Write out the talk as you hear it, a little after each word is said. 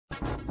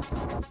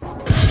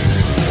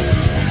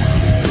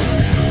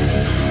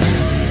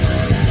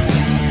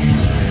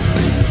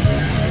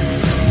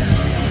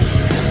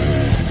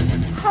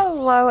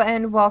Hello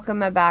and welcome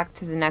back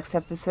to the next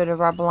episode of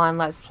our blind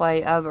Let's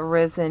Play of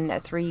Risen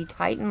 3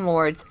 Titan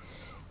Lords.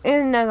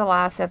 In the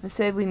last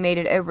episode, we made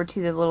it over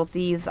to the Little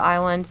Thieves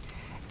Island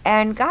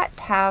and got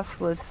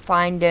tasked with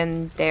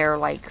finding their,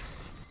 like,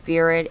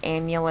 spirit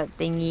amulet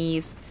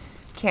thingies.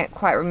 Can't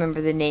quite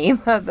remember the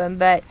name of them,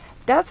 but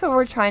that's what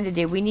we're trying to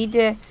do. We need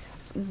to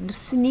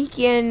sneak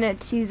in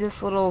to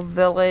this little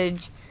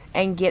village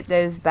and get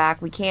those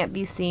back. We can't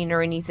be seen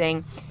or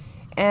anything,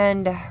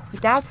 and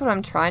that's what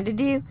I'm trying to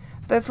do.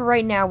 But for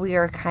right now, we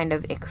are kind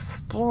of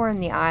exploring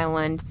the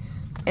island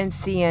and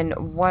seeing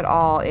what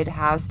all it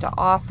has to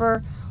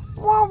offer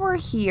while we're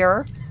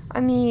here. I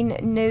mean,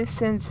 no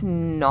sense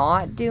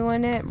not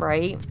doing it,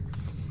 right?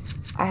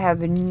 I have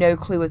no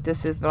clue what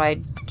this is, but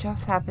I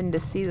just happened to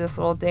see this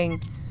little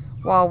thing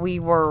while we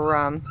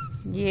were,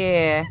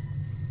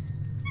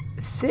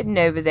 sitting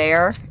over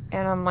there.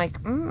 And I'm like,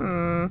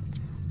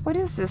 what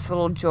is this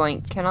little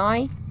joint? Can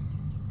I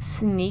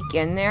sneak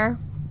in there?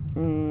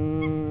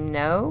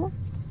 No.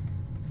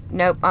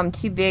 Nope, I'm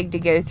too big to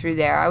go through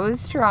there. I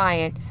was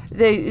trying.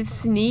 The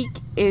sneak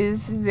is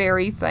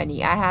very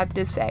funny, I have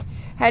to say.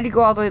 Had to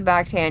go all the way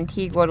back to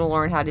Antigua to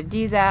learn how to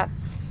do that.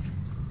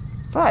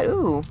 But,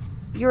 ooh,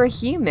 you're a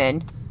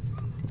human.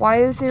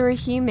 Why is there a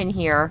human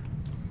here?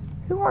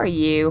 Who are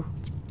you?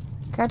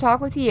 Can I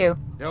talk with you?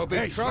 There'll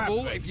be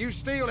trouble if you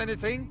steal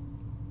anything.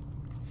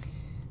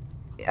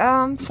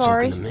 Sorry. You're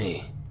talking to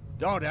me.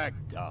 Don't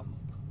act dumb.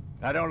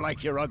 I don't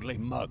like your ugly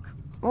mug.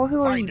 Well,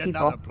 who are you Find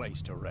people? another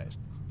place to rest.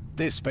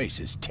 This space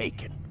is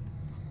taken.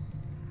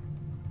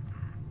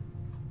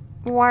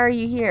 Why are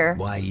you here?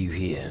 Why are you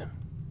here?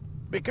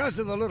 Because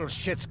of the little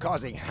shits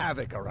causing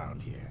havoc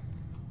around here.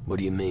 What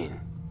do you mean?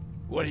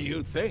 What do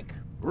you think?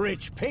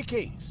 Rich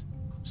pickings.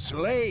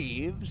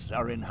 Slaves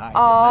are in high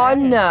Oh,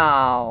 demand.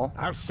 no.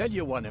 I'll sell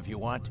you one if you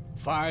want.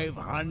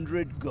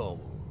 500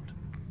 gold.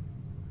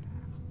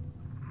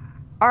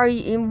 Are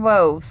you,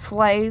 whoa,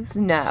 slaves?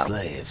 No.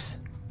 Slaves.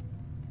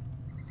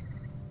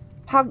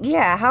 How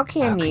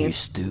can How you? you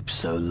stoop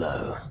so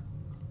low?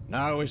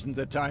 Now isn't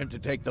the time to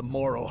take the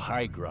moral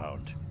high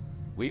ground.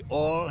 We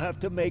all have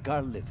to make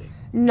our living.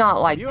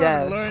 Not like If you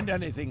haven't this. learned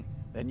anything,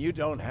 then you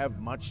don't have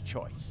much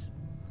choice.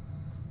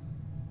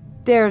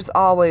 There's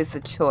always a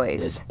choice.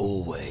 There's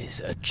always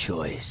a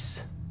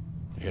choice.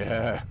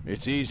 Yeah,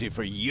 it's easy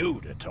for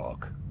you to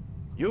talk.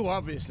 You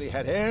obviously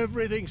had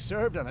everything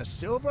served on a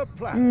silver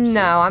platter. since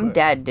No, I'm birth.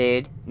 dead,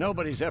 dude.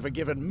 Nobody's ever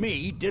given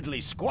me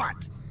diddly squat.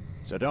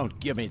 So don't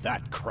give me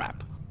that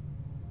crap.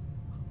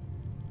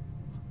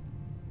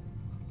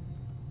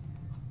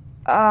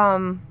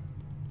 I'm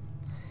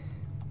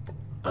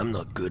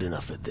not good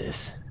enough at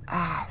this.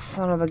 Ah,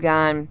 son of a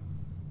gun.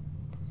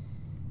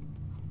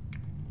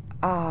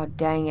 Oh,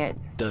 dang it.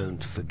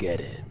 Don't forget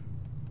it.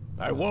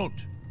 I won't.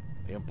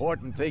 The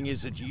important thing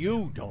is that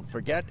you don't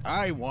forget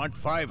I want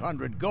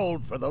 500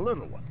 gold for the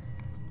little one.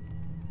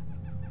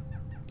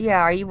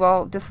 Yeah, are you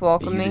Are you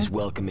welcoming? this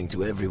welcoming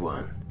to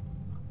everyone?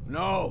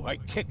 No, I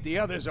kicked the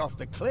others off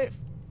the cliff.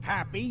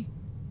 Happy?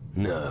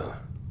 No.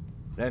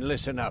 Then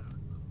listen up.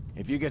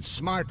 If you get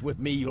smart with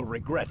me, you'll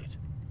regret it.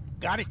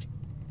 Got it?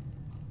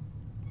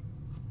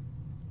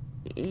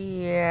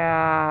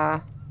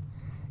 Yeah.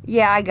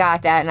 Yeah, I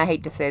got that, and I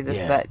hate to say this,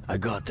 Yeah, but... I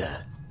got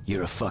that.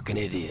 You're a fucking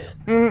idiot.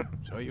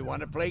 So you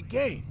want to play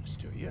games,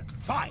 do you?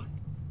 Fine.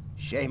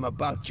 Shame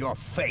about your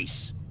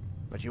face.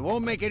 But you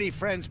won't make any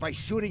friends by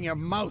shooting your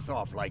mouth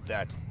off like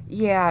that.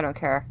 Yeah, I don't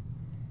care.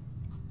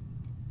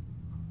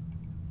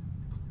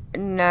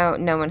 No,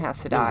 no one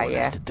has to No die, one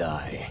yeah. has to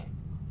die.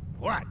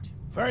 What?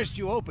 First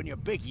you open your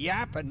big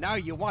yap and now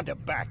you want to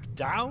back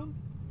down?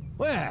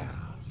 Well,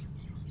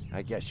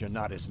 I guess you're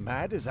not as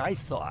mad as I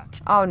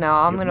thought. Oh no,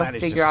 I'm You've gonna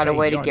managed figure out a save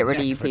way to your get rid of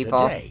neck you for the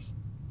people. day.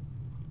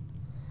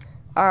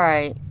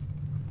 Alright.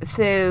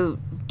 So,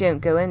 don't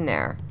go in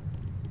there.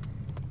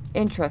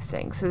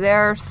 Interesting. So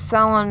they're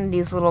selling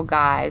these little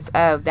guys.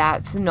 Oh,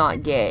 that's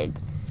not good.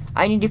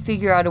 I need to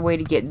figure out a way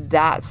to get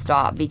that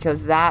stopped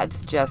because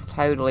that's just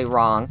totally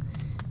wrong.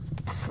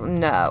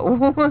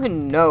 No.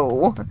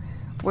 No.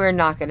 We're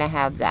not going to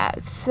have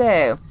that.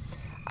 So,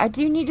 I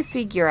do need to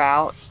figure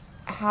out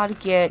how to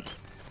get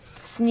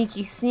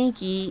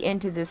sneaky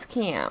into this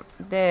camp.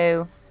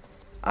 Though,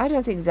 I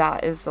don't think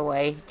that is the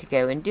way to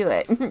go and do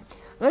it.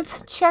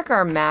 Let's check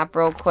our map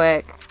real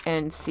quick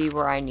and see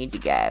where I need to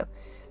go.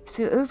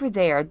 So over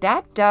there,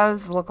 that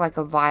does look like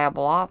a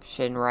viable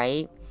option,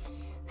 right?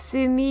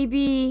 So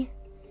maybe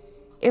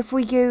if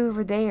we go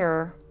over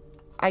there,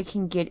 I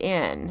can get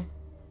in.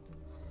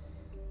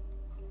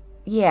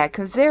 Yeah,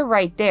 because they're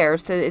right there.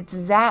 So it's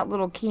that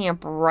little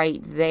camp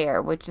right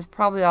there, which is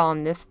probably all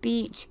on this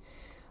beach.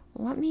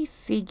 Let me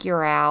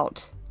figure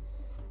out.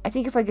 I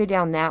think if I go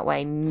down that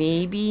way,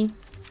 maybe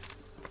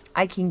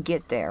I can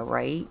get there,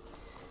 right?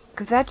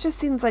 Because that just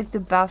seems like the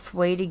best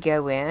way to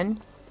go in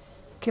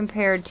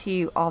compared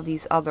to all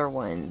these other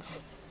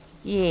ones.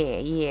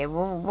 Yeah,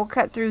 we'll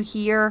cut through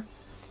here.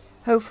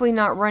 Hopefully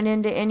not run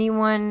into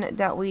anyone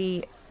that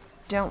we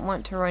don't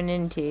want to run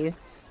into.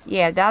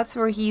 Yeah, that's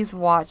where he's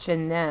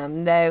watching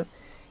them, though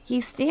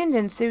he's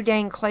standing so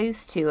dang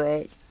close to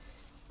it.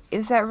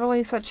 Is that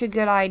really such a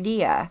good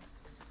idea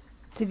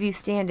to be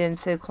standing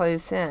so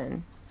close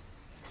in?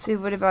 So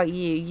what about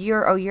you?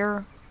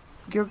 You're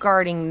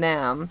guarding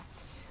them.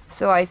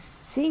 So I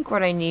think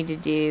what I need to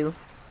do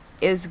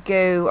is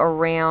go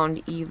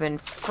around even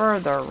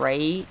further,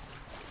 right?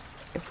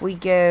 If we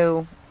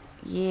go,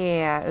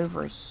 yeah,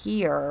 over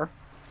here.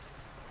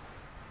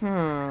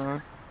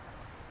 Can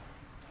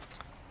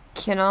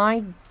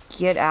I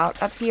get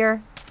out up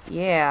here?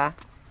 Yeah.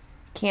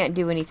 Can't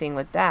do anything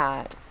with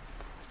that.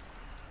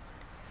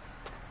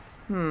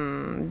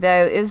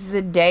 Though, is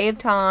the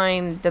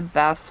daytime the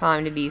best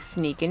time to be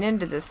sneaking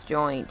into this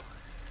joint?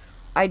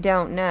 I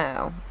don't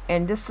know.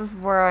 And this is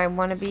where I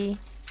want to be?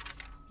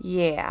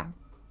 Yeah.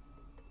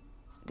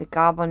 The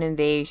Goblin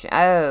Invasion.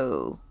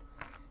 Oh.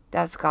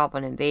 That's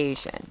Goblin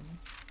Invasion.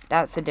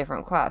 That's a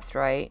different quest,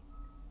 right?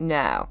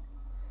 No.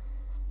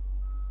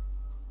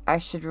 I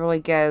should really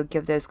go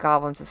give those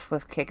goblins a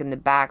swift kick in the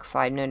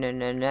backside. No, no,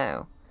 no,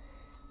 no.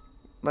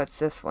 What's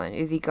this one?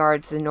 Uvi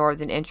guards the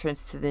northern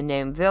entrance to the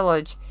gnome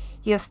village.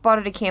 He has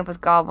spotted a camp with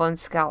goblin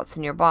scouts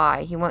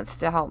nearby. He wants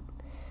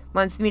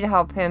me to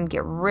help him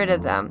get rid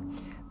of them.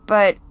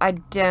 But I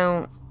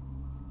don't...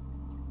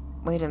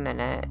 Wait a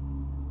minute.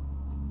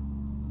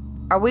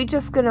 Are we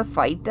just gonna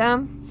fight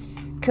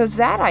them? Because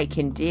that I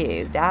can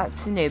do.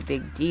 That's no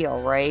big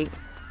deal, right?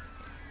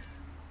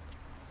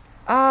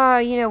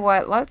 You know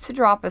what? Let's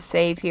drop a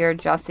save here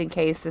just in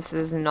case this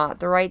is not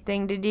the right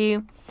thing to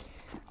do.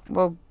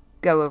 We'll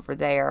go over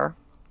there.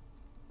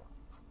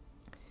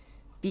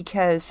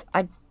 Because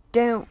I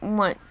don't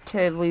want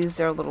to lose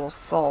their little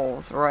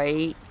souls,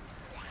 right?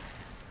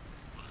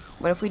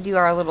 What if we do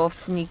our little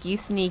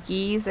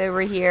sneakies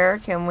over here?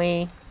 Can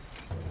we...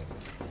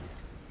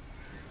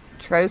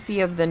 Trophy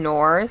of the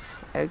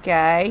North.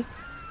 Okay.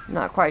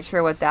 Not quite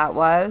sure what that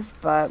was,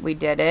 but we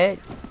did it.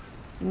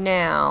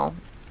 Now...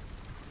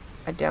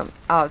 I don't...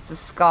 Oh, it's the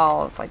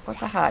skulls. Like, what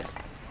the heck?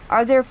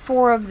 Are there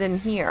 4 of them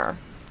here?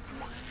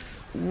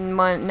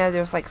 No,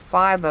 there's like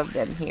 5 of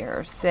them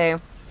here. So,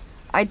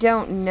 I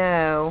don't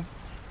know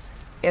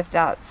if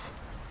that's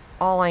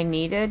all I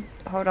needed.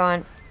 Hold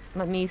on.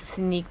 Let me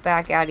sneak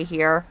back out of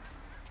here.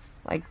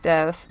 Like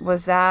this.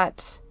 Was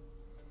that...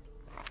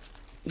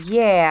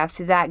 Yeah,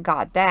 so that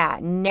got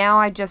that. Now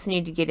I just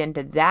need to get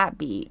into that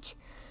beach.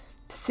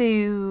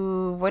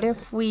 So, what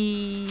if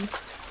we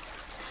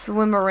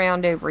swim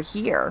around over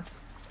here?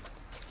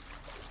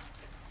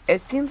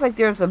 It seems like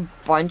there's a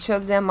bunch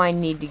of them I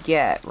need to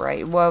get,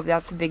 right? Whoa,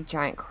 that's a big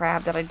giant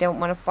crab that I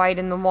don't want to fight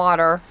in the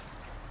water.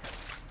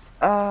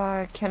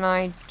 Can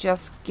I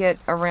just get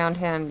around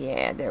him?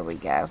 Yeah, there we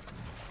go.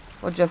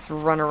 We'll just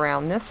run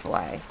around this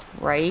way,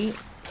 right?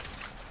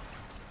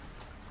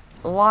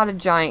 A lot of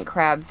giant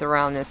crabs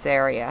around this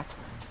area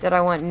that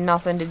I want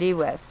nothing to do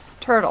with.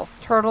 Turtles.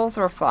 Turtles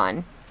are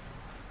fun.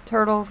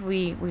 Turtles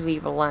we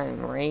leave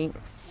alone, right?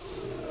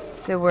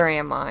 So where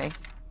am I?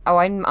 Oh,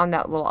 I'm on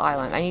that little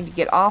island. I need to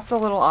get off the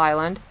little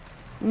island.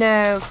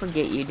 No,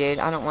 forget you, dude.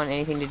 I don't want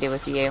anything to do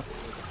with you.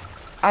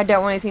 I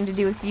don't want anything to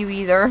do with you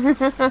either.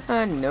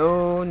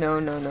 No, no,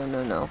 no, no,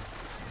 no, no.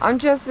 I'm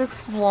just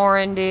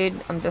exploring, dude.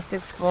 I'm just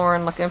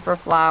exploring, looking for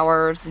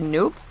flowers.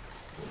 Nope.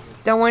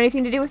 Don't want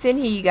anything to do with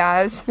any of you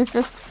guys.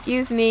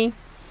 Excuse me.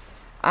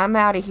 I'm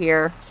out of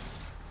here.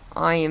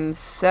 I am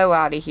so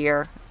out of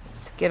here.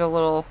 Let's get a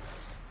little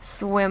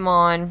swim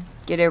on.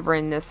 Get over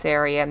in this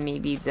area.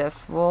 Maybe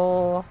this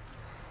will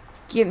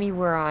get me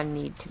where I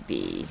need to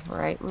be,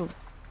 right? Ooh,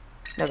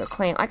 another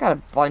clam. I got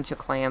a bunch of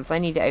clams. I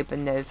need to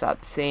open those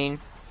up soon.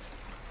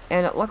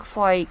 And it looks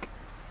like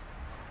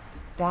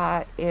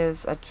that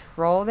is a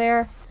troll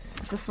there.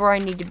 Is this where I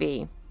need to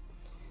be?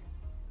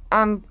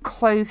 I'm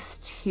close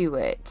to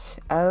it.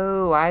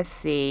 Oh, I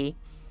see.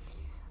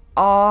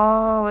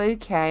 Oh,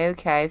 okay,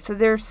 okay. So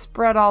they're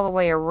spread all the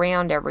way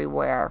around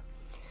everywhere.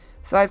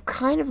 So I've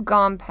kind of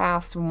gone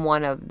past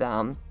one of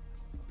them,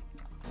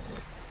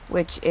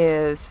 which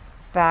is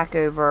back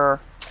over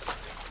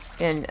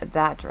in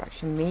that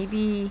direction.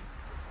 Maybe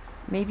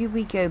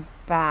we go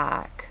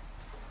back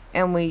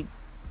and we...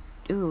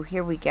 Ooh,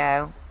 here we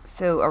go.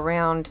 So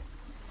around...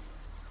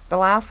 The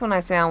last one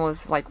I found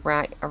was like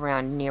right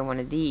around near one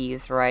of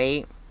these,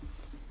 right?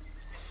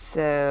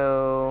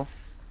 So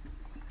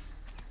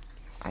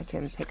I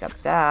can pick up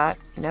that.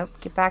 Nope,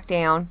 get back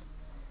down.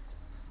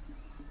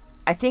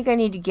 I think I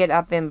need to get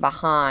up in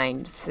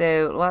behind.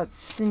 So let's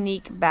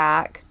sneak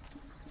back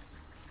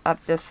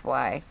up this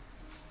way.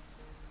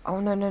 Oh,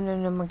 no, no, no,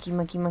 no, monkey,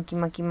 monkey, monkey,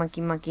 monkey,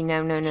 monkey, monkey.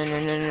 No, no, no, no,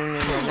 no, no, no,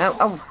 no, no.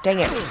 Oh, dang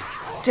it.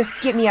 Just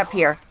get me up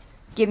here.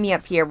 Get me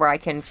up here where I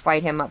can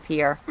fight him up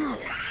here.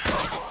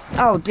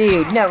 Oh,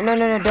 dude. No, no,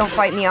 no, no. Don't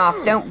fight me off.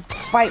 Don't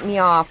bite me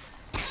off.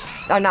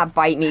 Oh, not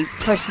bite me.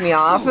 Push me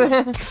off.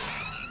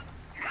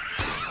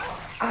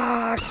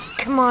 Ah,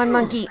 come on,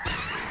 monkey.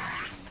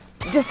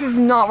 This is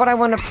not what I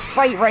want to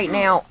fight right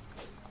now.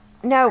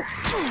 No.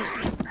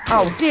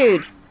 Oh,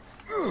 dude.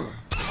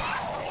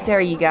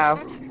 There you go.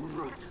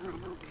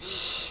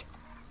 Shh.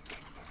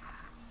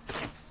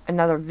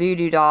 Another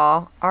voodoo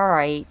doll.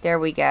 Alright, there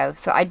we go.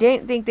 So I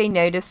didn't think they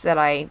noticed that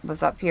I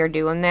was up here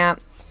doing that.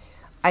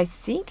 I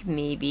think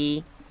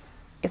maybe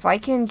if I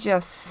can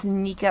just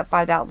sneak up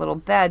by that little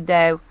bed,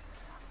 though,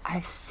 I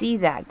see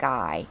that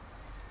guy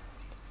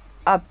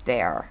up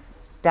there.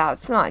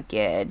 That's not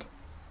good.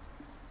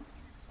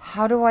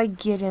 How do I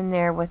get in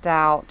there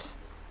without...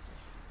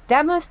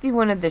 That must be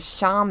one of the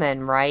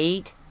shaman,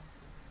 right?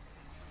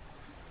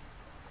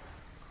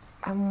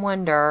 I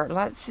wonder.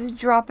 Let's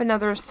drop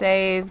another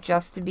save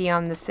just to be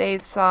on the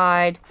safe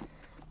side.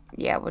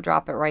 Yeah, we'll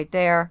drop it right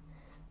there.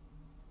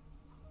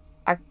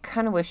 I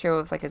kind of wish there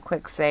was like a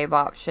quick save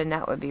option.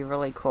 That would be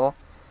really cool.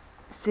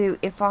 So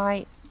if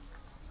I...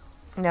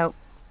 Nope.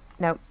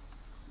 Nope.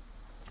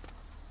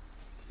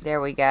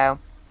 There we go.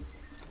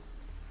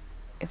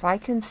 If I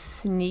can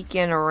sneak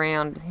in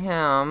around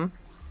him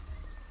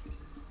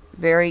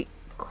very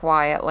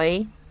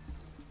quietly.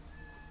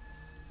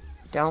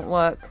 Don't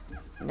look.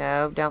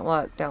 No, don't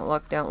look. Don't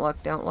look. Don't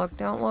look. Don't look.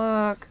 Don't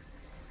look.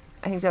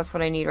 I think that's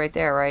what I need right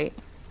there, right?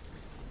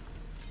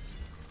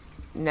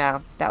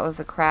 No, that was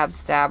a crab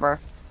stabber.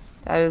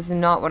 That is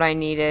not what I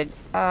needed.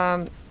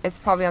 It's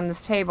probably on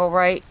this table,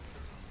 right?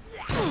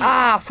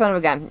 Ah, son of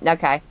a gun.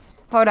 Okay.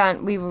 Hold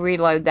on. We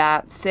reload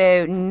that.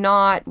 So,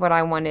 not what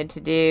I wanted to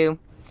do.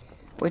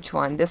 Which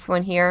one? This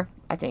one here?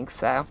 I think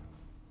so.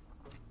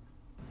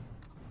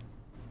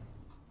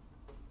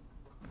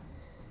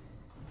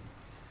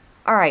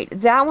 Alright,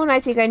 that one I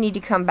think I need to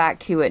come back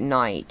to at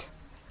night.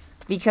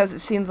 Because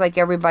it seems like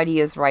everybody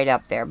is right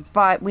up there.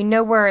 But we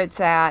know where it's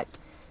at.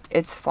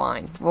 It's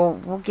fine.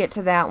 We'll get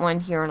to that one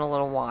here in a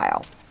little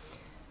while.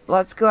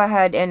 Let's go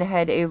ahead and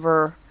head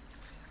over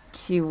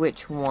to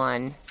which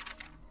one?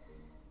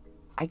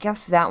 I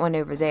guess that one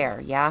over there,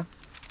 yeah?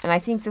 And I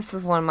think this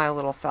is one of my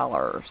little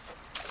fellers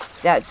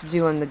that's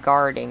doing the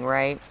guarding,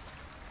 right?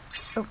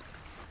 Oh,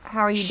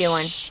 how are you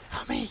doing? Shh,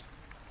 homie.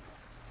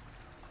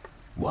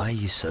 Why are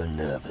you so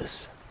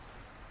nervous?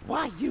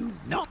 Why you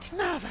not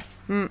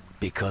nervous?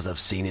 Because I've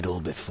seen it all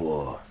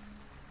before.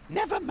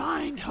 Never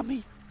mind,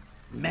 homie.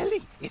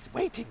 Melly is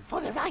waiting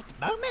for the right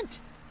moment.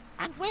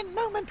 And when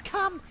moment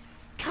come,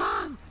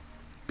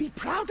 be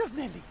proud of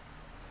Melly.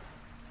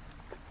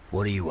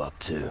 What are you up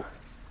to?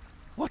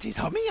 What is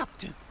homie up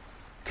to?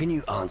 Can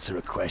you answer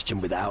a question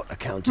without a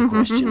counter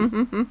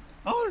question?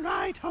 All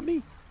right,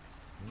 homie.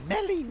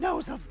 Melly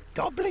knows of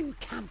goblin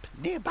camp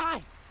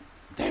nearby.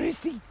 There is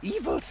the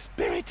evil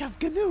spirit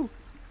of Gnu.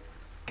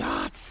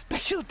 God's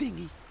special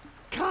dinghy.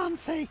 Can't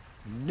say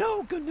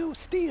no Gnu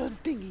steals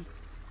dinghy.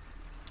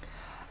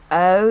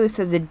 Oh,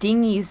 so the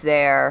dinghy's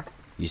there.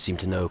 You seem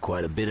to know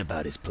quite a bit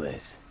about his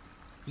place.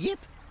 Yep.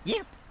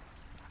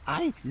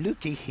 I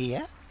looky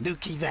here,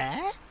 looky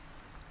there.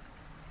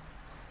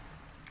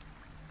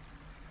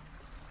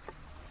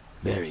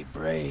 Very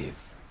brave.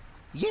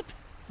 Yep.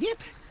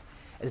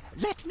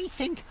 Let me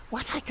think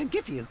what I can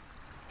give you.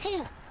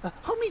 Here,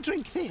 homie,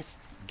 drink this.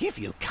 Give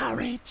you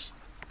courage.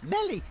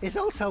 Melly is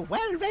also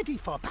well ready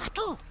for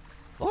battle.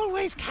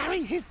 Always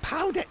carry his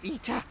powder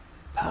eater.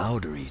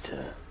 Powder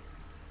eater?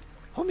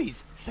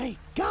 Homies say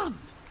gun.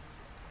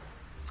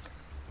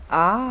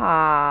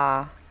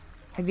 Ah.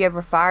 Have you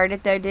ever fired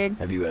it though, dude?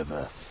 Have you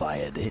ever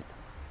fired it?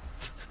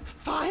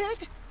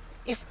 Fired?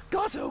 If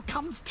Gozzo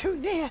comes too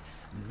near,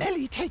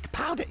 Melly take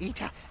powder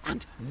eater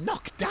and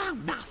knock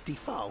down nasty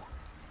foe.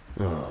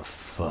 Oh,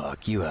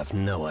 fuck. You have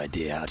no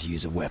idea how to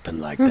use a weapon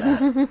like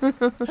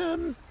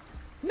that.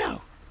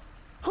 No.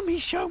 Homie,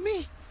 show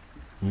me?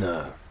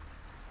 No.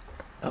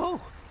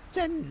 Oh,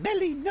 then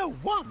Melly no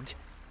want.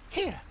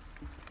 Here.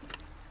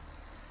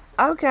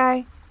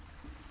 Okay.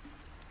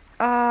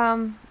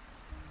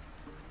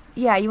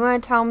 Yeah, you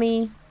want to tell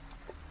me?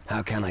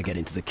 How can I get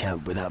into the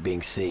camp without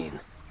being seen?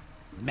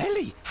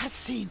 Melly has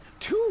seen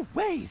 2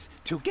 ways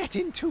to get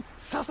into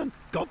southern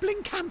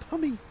goblin camp,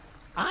 homie.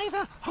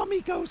 Either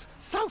homie goes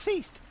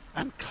southeast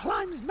and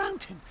climbs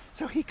mountain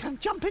so he can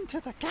jump into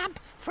the camp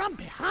from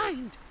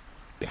behind.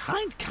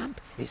 Behind camp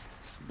is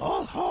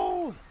small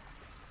hole.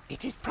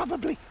 It is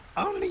probably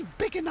only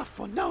big enough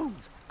for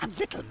gnomes and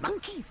little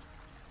monkeys.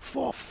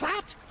 For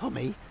fat,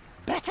 homie,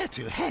 better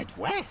to head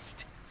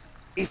west.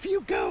 If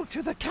you go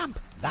to the camp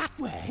that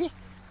way,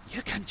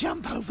 you can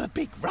jump over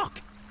big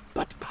rock,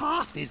 but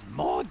path is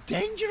more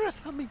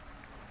dangerous, homie.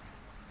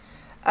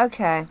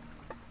 Okay.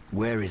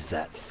 Where is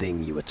that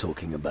thing you were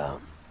talking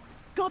about?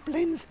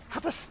 Goblins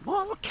have a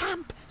small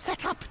camp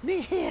set up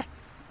near here,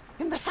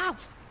 in the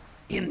south.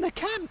 In the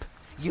camp,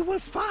 you will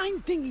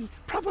find dinghy,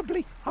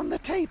 probably on the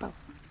table.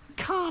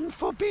 Khan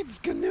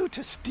forbids Gnu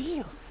to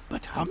steal,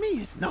 but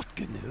homie is not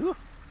Gnu.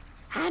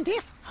 And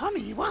if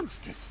homie wants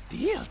to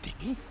steal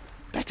dinghy,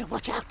 better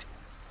watch out.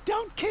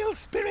 Don't kill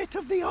spirit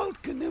of the old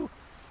Gnu.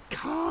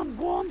 Khan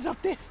warns of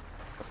this.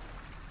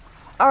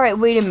 Alright,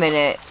 wait a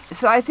minute.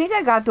 So I think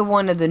I got the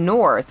one to the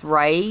north,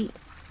 right?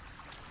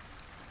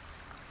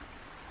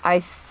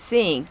 I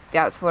think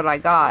that's what I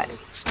got.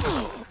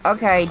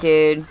 Okay,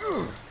 dude.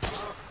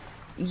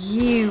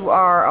 You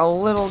are a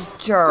little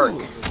jerk.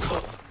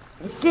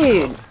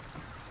 Dude.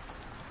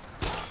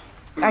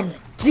 I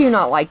do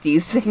not like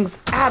these things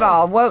at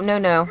all. Whoa, no,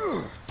 no.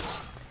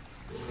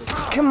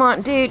 Come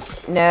on, dude.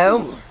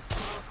 No.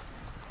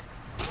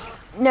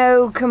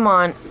 No, come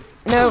on.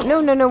 No,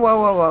 no, no, no. Whoa,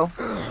 whoa,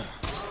 whoa.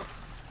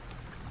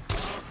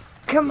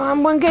 Come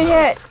on, one good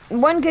hit.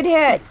 One good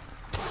hit.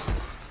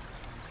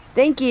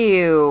 Thank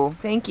you.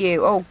 Thank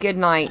you. Oh, good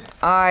night.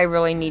 I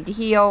really need to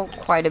heal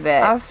quite a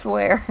bit. I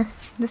swear.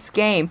 This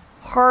game,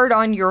 hard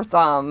on your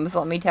thumbs,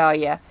 let me tell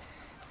you.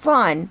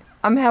 Fun.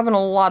 I'm having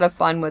a lot of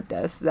fun with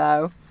this,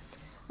 though.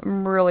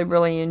 I'm really,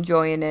 really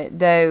enjoying it.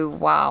 Though,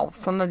 wow,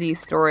 some of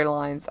these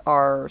storylines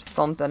are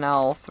something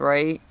else,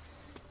 right?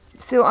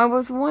 So, I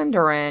was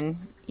wondering...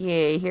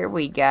 Yeah, here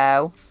we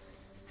go.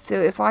 So,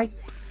 if I...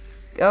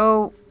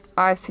 Oh,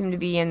 I seem to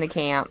be in the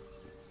camp.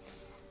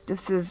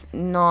 This is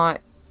not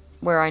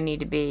where I need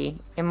to be.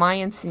 Am I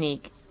in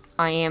sneak?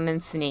 I am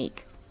in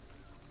sneak.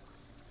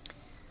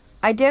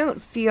 I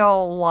don't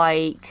feel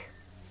like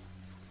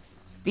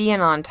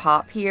being on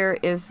top here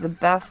is the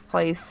best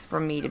place for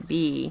me to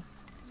be.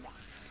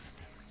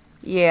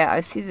 Yeah,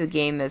 I see the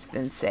game has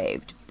been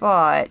saved,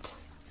 but...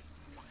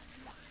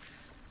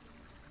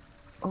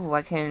 Oh,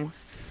 I can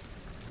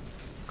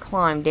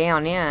climb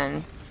down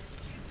in.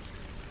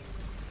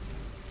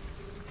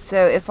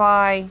 So if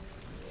I...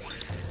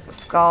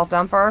 Skull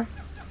Thumper...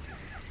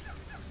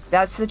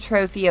 That's the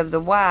trophy of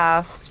the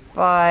West,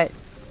 but...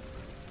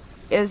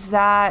 Is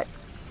that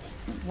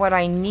what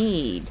I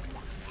need?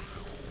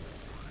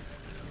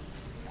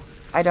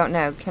 I don't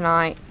know. Can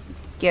I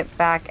get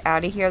back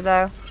out of here,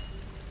 though?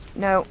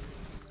 No.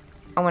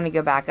 I want to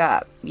go back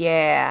up.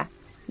 Yeah.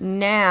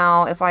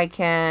 Now, if I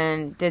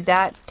can... Did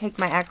that take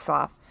my X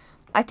off?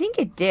 I think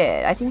it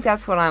did. I think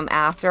that's what I'm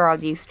after, are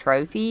these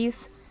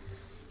trophies.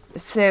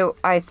 So,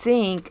 I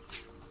think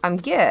I'm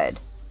good.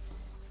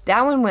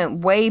 That one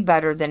went way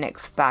better than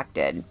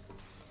expected.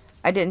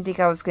 I didn't think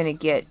I was going to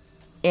get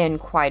in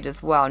quite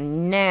as well.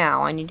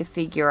 Now, I need to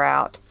figure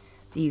out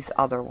these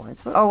other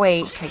ones. Oh,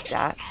 wait. Take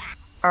that.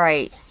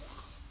 Alright.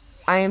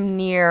 I am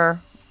near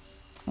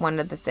one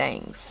of the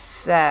things.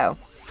 So,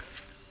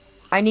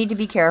 I need to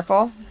be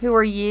careful. Who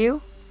are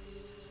you?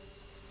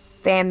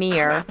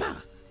 Famir. Crapper.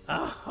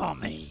 Oh,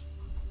 homie.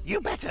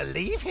 You better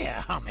leave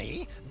here,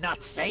 homie.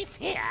 Not safe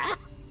here.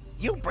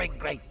 You bring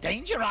great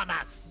danger on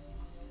us.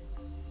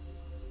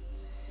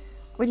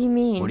 What do you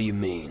mean? What do you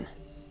mean?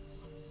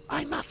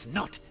 I must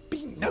not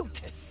be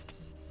noticed.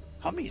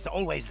 Hommy's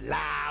always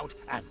loud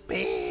and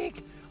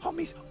big.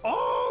 Hommy's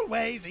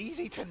always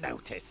easy to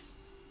notice.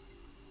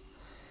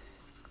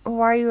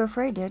 Why are you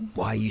afraid, dude?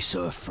 Why are you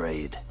so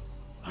afraid?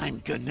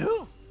 I'm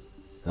Gnu.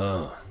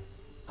 Oh,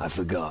 I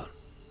forgot.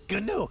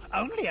 Gnu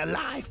only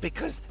alive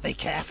because they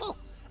careful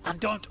and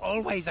don't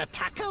always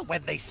attack her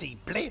when they see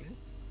Blin.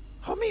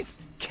 Hommy's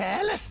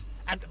careless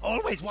and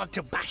always want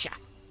to bash her.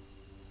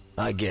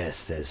 I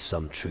guess there's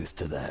some truth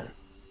to that.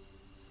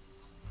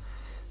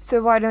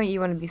 So why don't you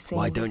want to be seen?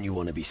 Why don't you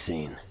want to be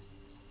seen?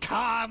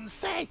 Can't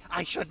say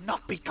I should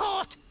not be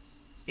caught.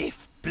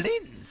 If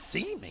Blins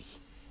see me,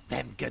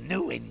 then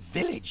Gnu in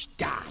village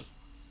die.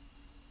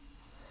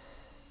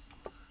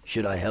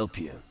 Should I help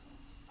you?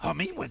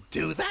 Homie would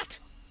do that.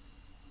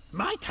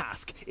 My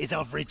task is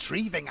of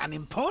retrieving an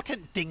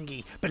important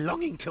dinghy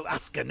belonging to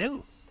us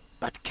Gnu.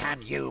 But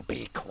can you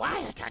be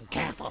quiet and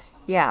careful?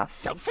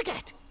 Yes. Don't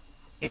forget,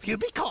 if you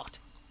be caught,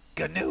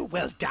 Gnu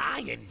will die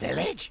in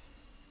village.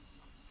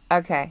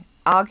 Okay.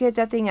 I'll get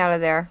that thing out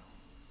of there.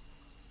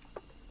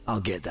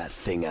 I'll get that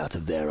thing out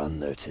of there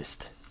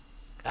unnoticed.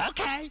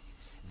 Okay.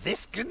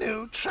 This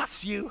Gnu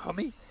trusts you,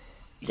 homie.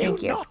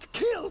 Thank you. Not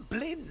kill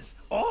Blins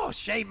or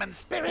Shaman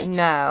Spirit.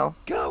 No.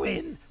 Go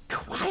in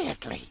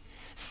quietly,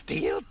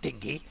 steal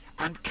dinghy,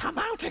 and come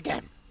out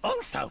again.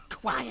 Also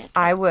quiet.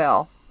 I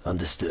will.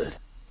 Understood.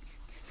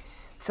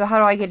 So how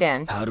do I get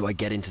in? How do I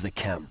get into the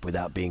camp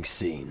without being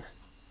seen?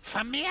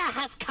 Famir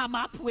has come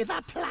up with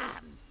a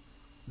plan.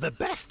 The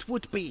best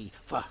would be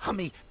for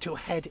Hummy to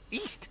head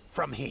east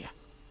from here.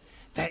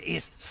 There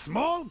is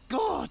small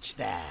gorge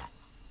there.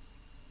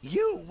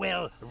 You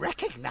will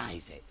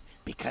recognize it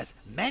because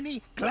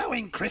many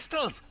glowing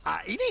crystals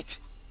are in it.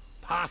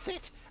 Pass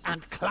it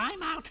and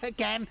climb out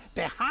again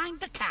behind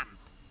the camp.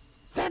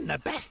 Then the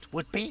best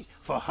would be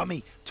for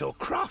Hummy to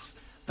cross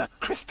the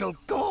crystal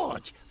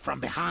gorge from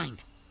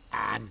behind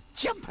and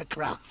jump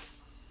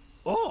across.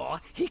 Or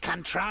he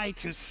can try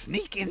to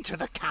sneak into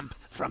the camp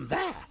from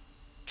there.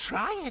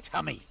 Try it,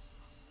 Hummy.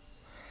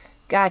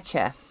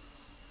 Gotcha.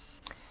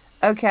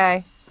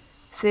 Okay.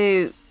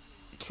 So,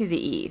 to the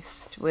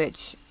east,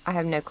 which I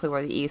have no clue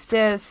where the east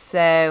is,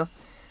 so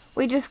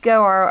we just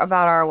go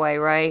about our way,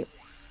 right?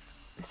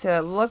 So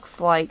it looks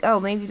like,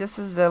 oh, maybe this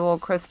is the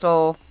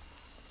crystal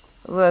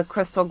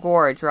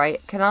gorge,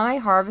 right? Can I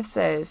harvest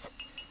those?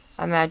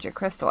 A magic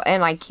crystal.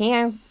 And I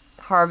can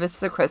harvest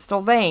the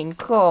crystal vein.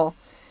 Cool.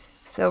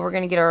 So we're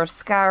going to get our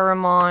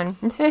Skyrim on.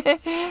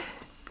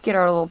 Get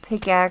our little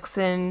pickaxe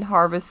and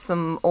harvest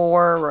some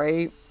ore,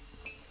 right?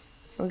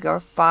 We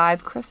got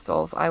 5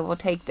 crystals. I will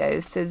take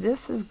those. So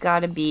this has got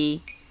to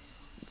be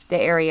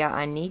the area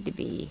I need to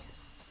be.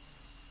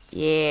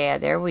 Yeah,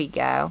 there we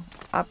go.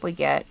 Up we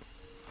get.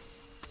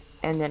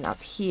 And then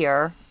up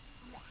here.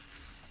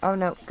 Oh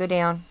no, go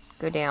down.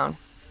 Go down.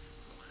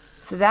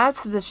 So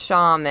that's the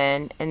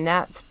shaman, and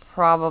that's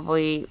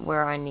probably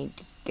where I need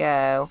to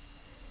go.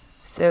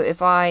 So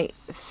if I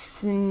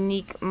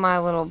sneak my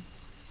little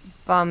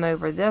bum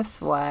over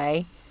this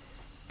way,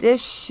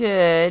 this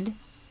should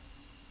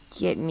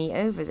get me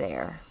over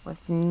there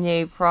with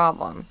no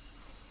problem.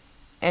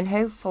 And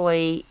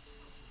hopefully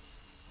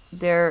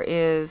there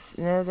is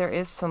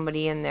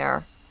somebody in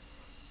there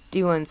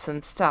doing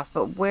some stuff.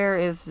 But where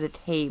is the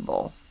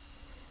table?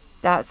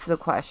 That's the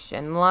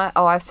question. Oh,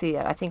 I see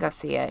it. I think I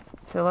see it.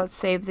 So let's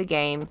save the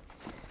game.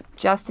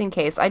 Just in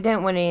case. I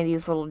don't want any of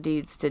these little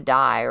dudes to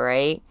die,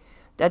 right?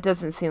 That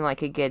doesn't seem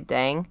like a good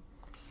thing.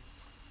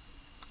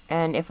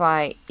 And if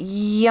I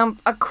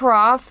jump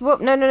across... Whoop,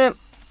 no, no, no.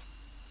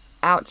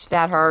 Ouch,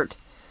 that hurt.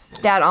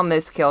 That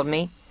almost killed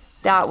me.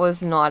 That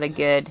was not a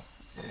good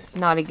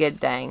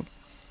thing.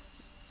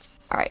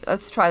 Alright,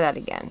 let's try that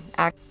again.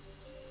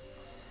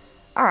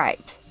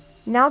 Alright.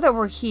 Now that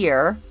we're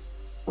here...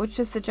 Which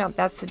is the jump?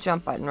 That's the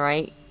jump button,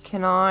 right?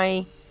 Can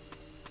I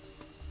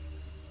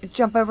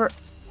jump over?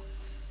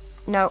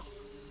 No.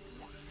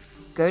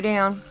 Go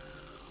down.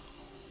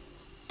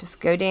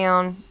 Just go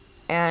down.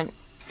 And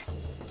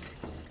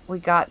we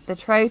got the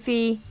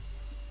trophy.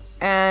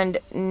 And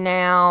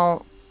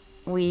now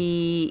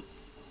we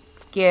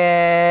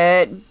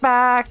get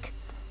back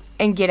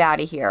and get out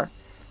of here.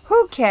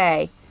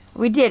 Okay.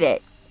 We did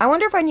it. I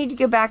wonder if I need to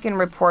go back and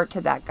report to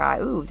that guy.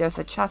 Ooh, there's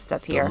a chest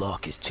up here. The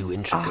lock is too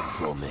intricate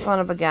for me. Son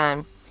of a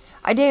gun.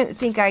 I don't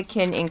think I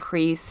can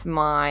increase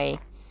my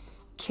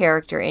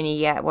character any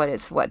yet. What,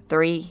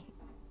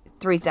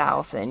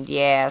 3,000?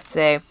 Yeah,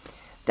 so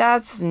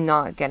that's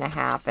not gonna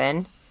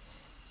happen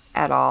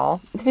at all.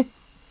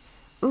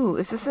 Ooh,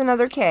 is this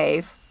another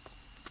cave?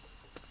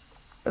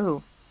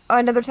 Ooh, oh,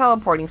 another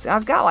teleporting.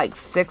 I've got like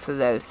 6 of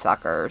those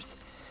suckers.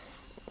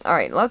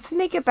 Alright, let's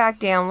make it back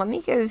down. Let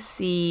me go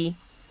see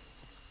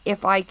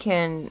if I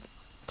can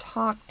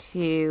talk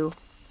to...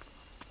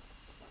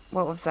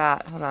 What was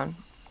that? Hold on.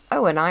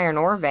 Oh, an iron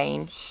ore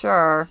vein.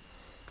 Sure.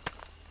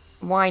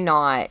 Why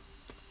not?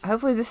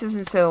 Hopefully this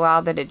isn't so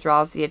loud that it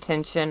draws the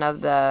attention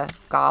of the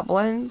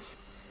goblins.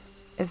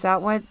 Is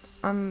that what...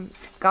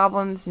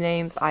 goblins'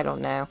 names? I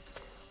don't know.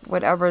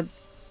 Whatever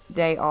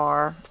they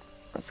are.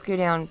 Let's go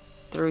down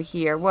through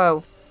here.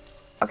 Whoa.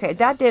 Okay,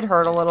 that did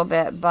hurt a little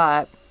bit,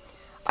 but...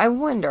 I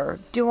wonder,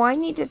 do I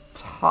need to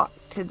talk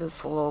to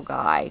this little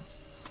guy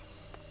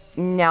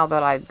now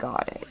that I've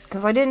got it?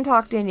 Because I didn't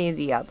talk to any of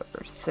the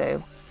others,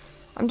 so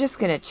I'm just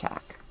going to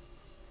check.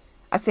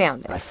 I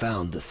found it. I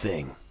found the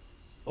thing.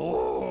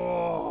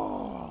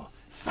 Oh,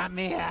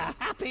 Famir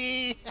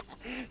happy.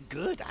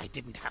 Good, I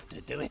didn't have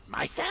to do it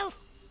myself.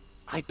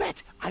 I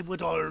bet I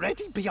would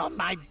already be on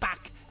my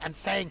back and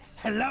saying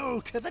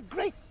hello to the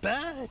great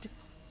bird.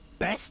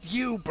 Best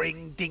you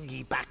bring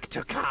Dingy back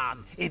to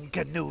Khan in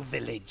Gnu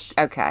Village.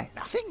 Okay.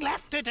 Nothing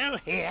left to do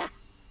here.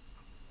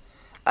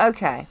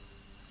 Okay.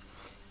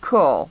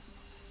 Cool.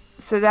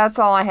 So that's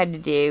all I had to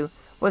do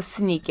was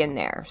sneak in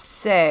there.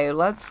 So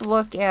let's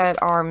look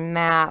at our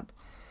map.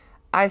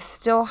 I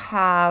still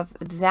have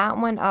that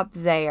one up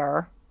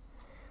there,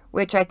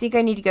 which I think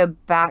I need to go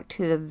back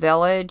to the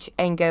village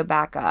and go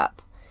back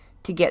up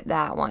to get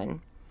that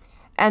one.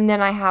 And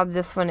then I have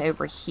this one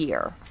over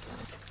here.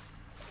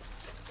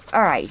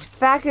 Alright,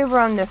 back over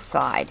on this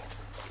side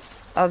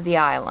of the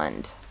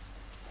island.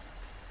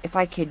 If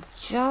I could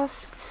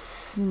just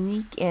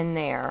sneak in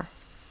there,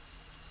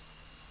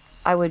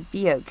 I would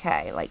be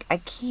okay. Like, I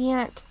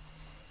can't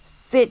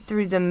fit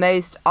through the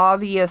most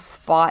obvious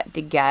spot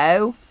to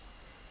go.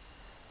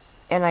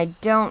 And I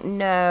don't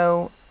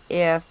know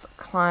if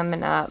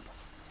climbing up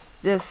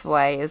this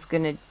way is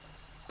going to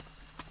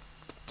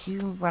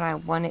do what I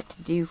want it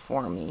to do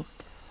for me.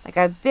 Like,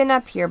 I've been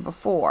up here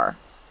before.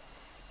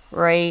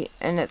 Right?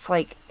 And it's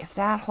like, if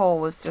that hole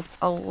was just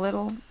a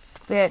little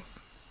bit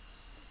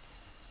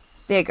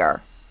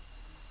bigger.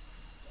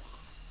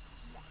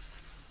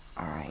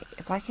 Alright,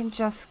 if I can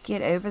just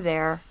get over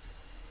there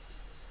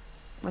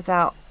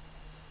without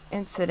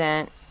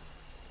incident.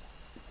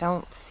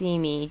 Don't see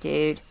me,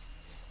 dude.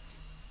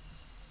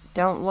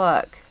 Don't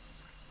look.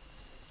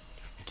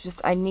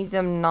 Just, I need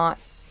them not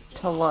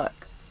to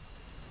look.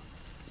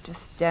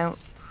 Just don't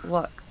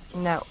look.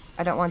 No,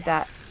 I don't want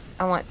that.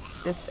 I want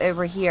this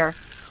over here.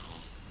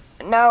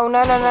 No,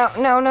 no, no, no,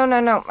 no, no,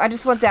 no, no. I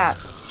just want that.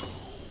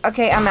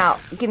 Okay, I'm out.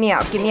 Get me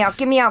out, get me out,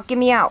 get me out, get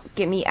me out.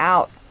 Get me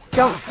out.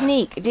 Don't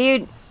sneak,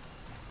 dude.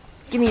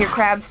 Give me your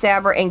crab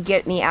stabber and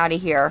get me out of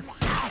here.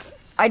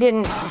 I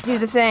didn't do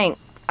the thing.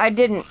 I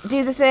didn't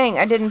do the thing.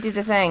 I didn't do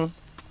the thing.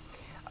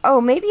 Oh,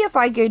 maybe if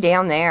I go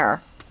down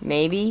there.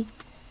 Maybe.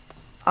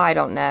 I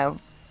don't know.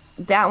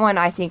 That one,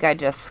 I think I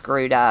just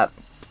screwed up.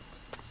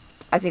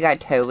 I think I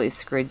totally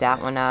screwed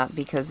that one up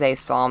because they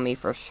saw me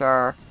for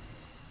sure.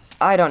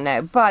 I don't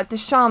know, but the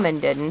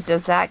shaman didn't.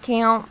 Does that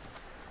count?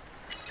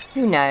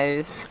 Who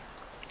knows?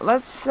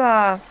 Let's,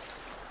 talk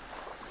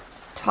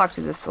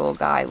to this little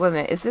guy. Wait a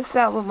minute, is this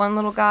that one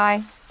little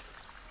guy?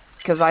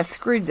 because I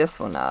screwed this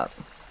one up.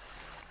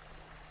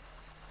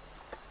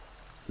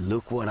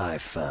 Look what I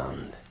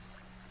found.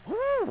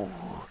 Ooh,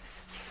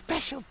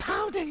 special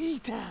powder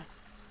eater.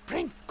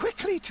 Bring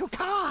quickly to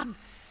Khan.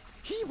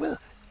 He will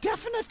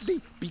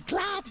definitely be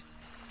glad.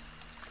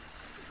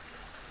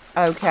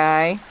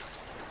 Okay.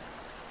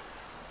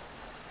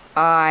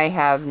 I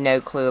have no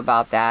clue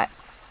about that.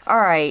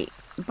 Alright,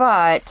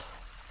 but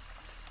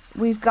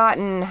we've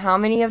gotten how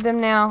many of them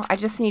now? I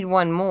just need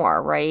one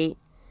more, right?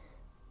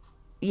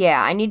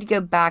 Yeah, I need to go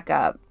back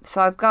up.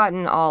 So I've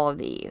gotten all of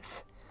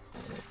these.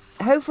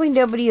 Hopefully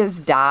nobody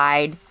has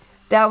died.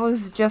 That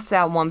was just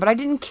that one, but I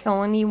didn't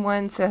kill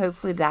anyone, so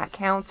hopefully that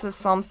counts as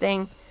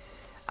something.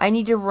 I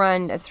need to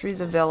run through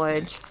the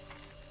village.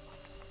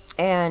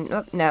 And,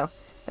 oh, no,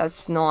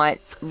 that's not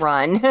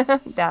run.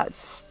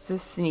 That's the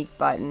sneak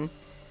button.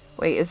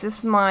 Wait, is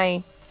this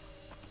my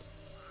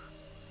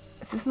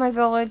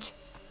village?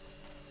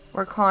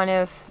 Where Khan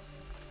is?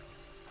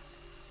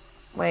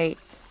 Wait.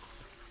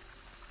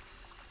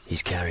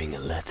 He's carrying a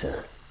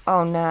letter.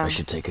 Oh, no. I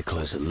should take a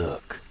closer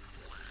look.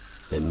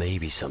 There may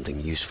be something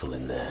useful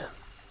in there.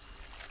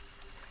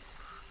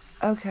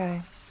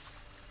 Okay.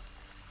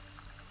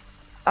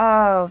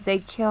 Oh, they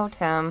killed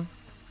him.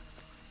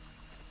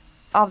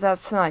 Oh,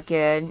 that's not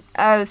good.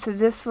 Oh, so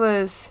this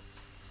was...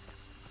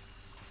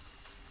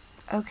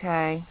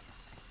 Okay.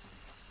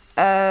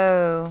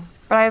 Oh.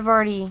 But I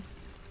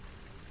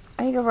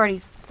think I've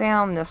already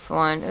found this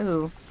one.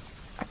 Ooh.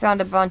 I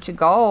found a bunch of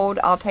gold.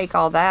 I'll take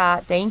all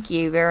that. Thank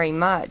you very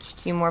much.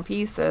 2 more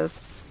pieces.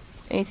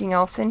 Anything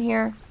else in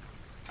here?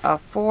 A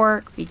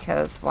fork,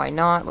 because why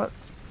not? What?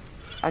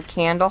 A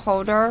candle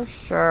holder?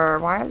 Sure.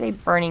 Why are they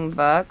burning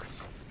books?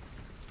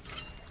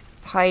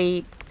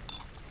 Pipe,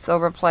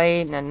 silver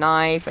plate, and a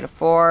knife, and a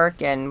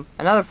fork, and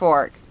another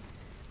fork.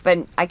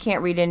 But I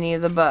can't read any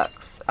of the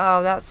books.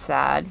 Oh, that's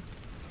sad.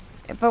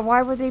 But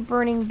why were they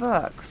burning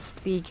books?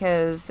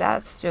 Because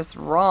that's just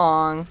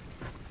wrong.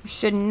 You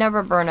should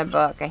never burn a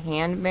book. A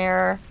hand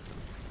mirror.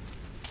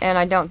 And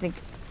I don't think...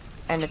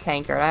 And a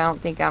tankard. I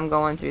don't think I'm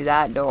going through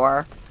that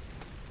door.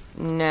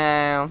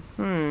 No.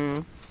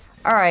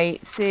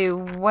 Alright, so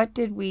what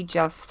did we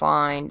just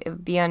find? It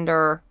would be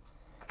under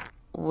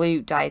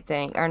loot, I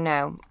think. Or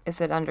no, is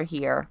it under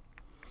here?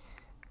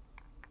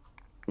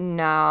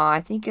 No,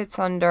 I think it's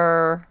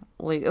under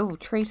loot. Oh,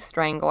 tree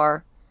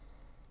strangler.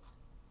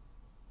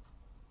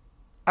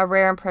 A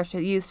rare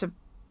impression used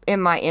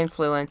in my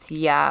influence,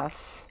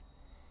 yes.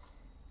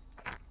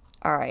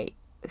 Alright,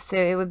 so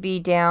it would be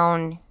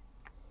down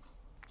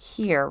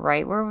here,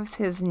 right? Where was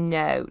his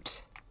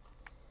note?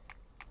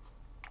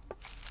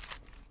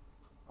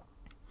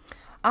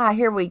 Ah,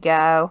 here we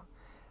go.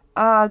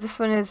 This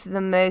one is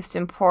the most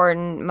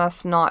important.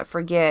 Must not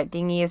forget.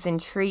 Dinghy is in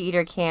Tree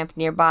Eater Camp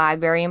nearby.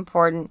 Very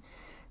important.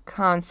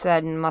 Khan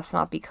said and must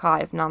not be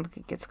caught. If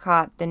Namka gets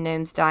caught, the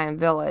gnomes die in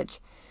village.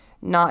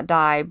 Not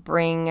die.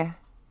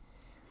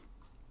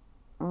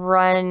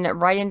 Run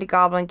right into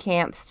Goblin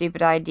Camp.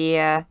 Stupid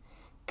idea.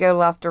 Go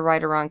left or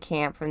right around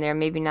camp. From there,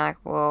 maybe Nak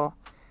will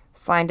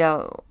find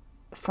out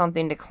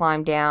something to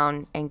climb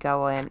down and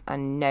go in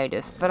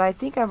unnoticed. But I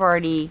think I've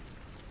already...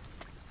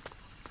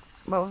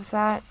 What was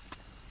that?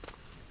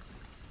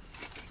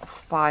 A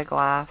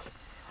spyglass.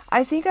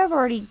 I think I've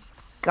already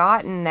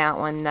gotten that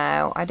one,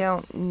 though. I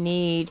don't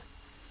need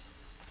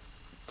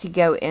to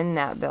go in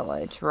that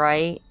village,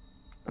 right?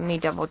 Let me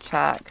double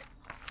check.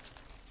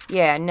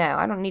 Yeah, no,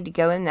 I don't need to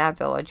go in that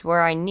village.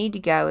 Where I need to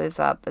go is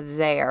up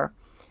there.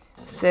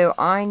 So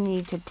I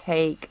need to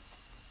take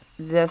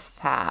this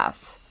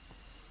path.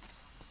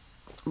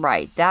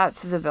 Right,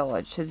 that's the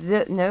village.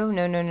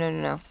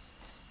 No.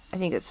 I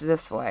think it's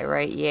this way,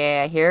 right?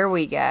 Yeah, here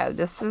we go.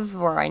 This is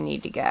where I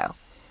need to go.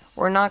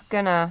 We're not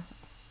gonna...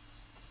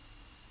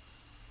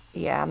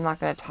 Yeah, I'm not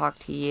gonna talk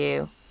to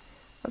you.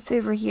 What's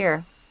over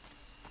here?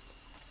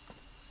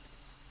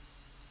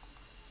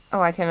 Oh,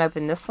 I can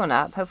open this one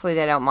up. Hopefully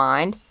they don't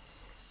mind.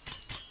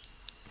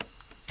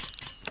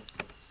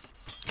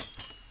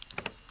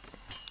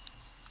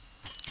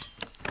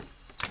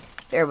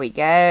 There we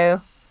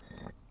go.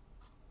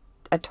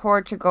 A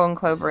torch, a golden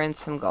clover, and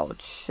some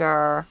gold.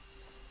 Sure.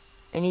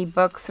 Any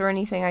books or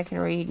anything I can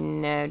read?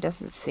 No,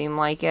 doesn't seem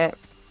like it.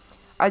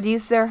 Are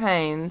these their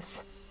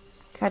homes?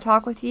 Can I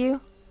talk with you?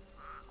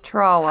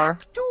 Trawler.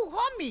 To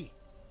homie.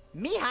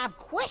 Me have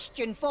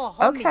question for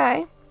homie.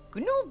 Okay.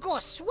 Gnu go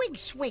swig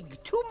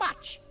too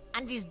much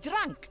and is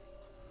drunk.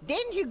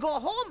 Then he go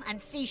home and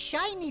see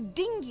shiny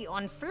dinghy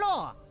on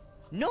floor.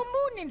 No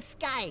moon in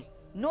sky.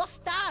 No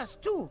stars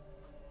too.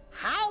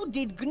 How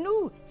did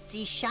Gnu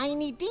see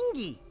shiny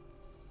dinghy?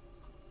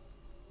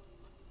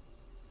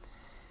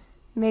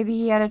 Maybe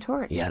he had a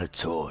torch. He had a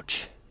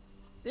torch.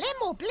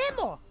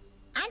 Blemo.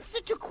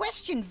 Answer to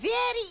question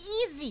very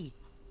easy.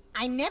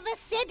 I never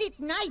said it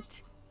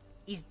night.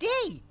 Is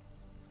day.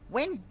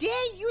 When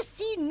day you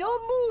see no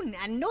moon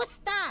and no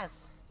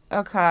stars.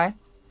 Okay.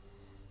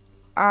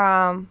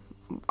 Are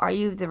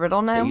you the riddle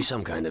Are gnome? you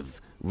some kind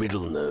of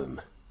riddle gnome?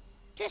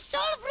 To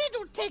solve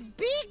riddle take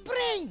big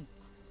brain.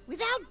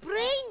 Without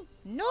brain,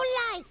 no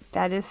life.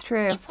 That is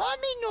true. If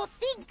homie no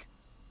think,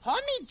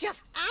 Homie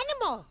just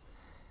animal.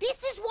 This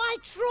is why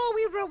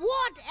we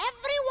reward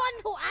everyone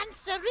who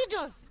answer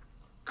riddles.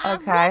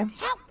 Okay. Not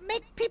help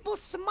make people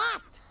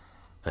smart.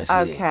 I see.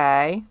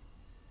 Okay.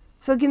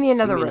 So give me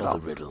another Give me riddle.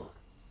 another riddle.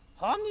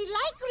 Homie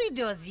like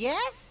riddles,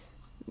 yes?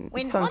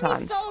 When Homie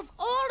Sometimes. solve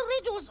all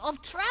riddles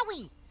of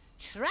Trowie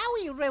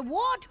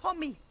reward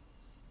Homie.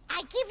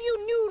 I give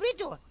you new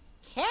riddle.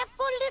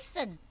 Careful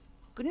listen.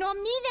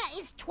 Gnomina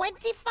is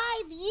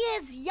 25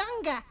 years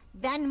younger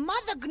than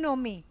Mother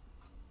Gnomi.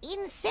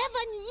 In 7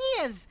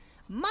 years,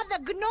 Mother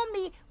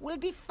Gnomi will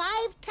be 5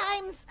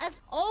 times as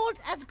old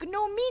as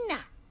Gnomina.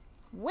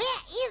 Where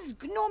is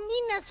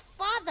Gnomina's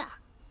father?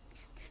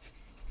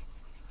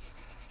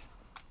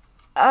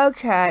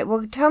 Okay,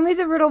 well, tell me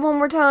the riddle one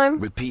more time.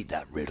 Repeat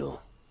that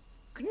riddle.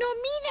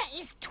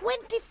 Gnomina is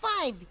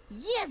 25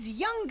 years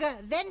younger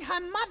than her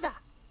mother.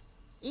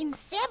 In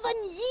 7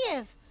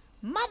 years,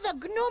 Mother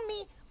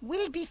Gnomi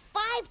will be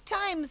 5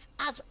 times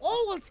as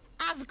old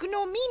as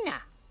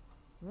Gnomina.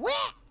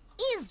 Where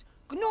is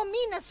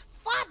Gnomina's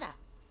father?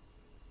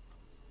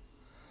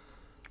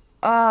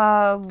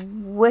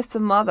 With the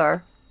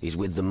mother. He's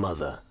with the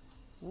mother.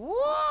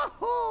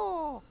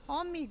 Whoa,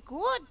 homie,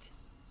 good.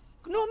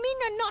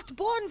 Gnomina not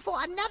born for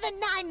another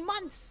 9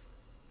 months.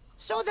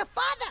 So the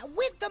father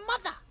with the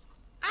mother.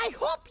 I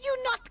hope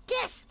you not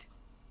guessed.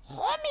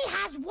 Homie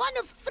has one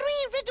of 3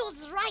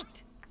 riddles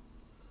right.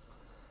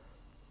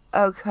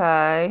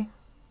 Okay.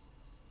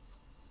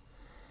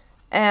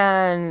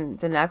 And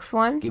the next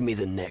one? Give me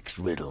the next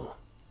riddle.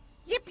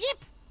 Yip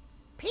yip.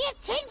 Pay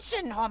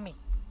attention, homie.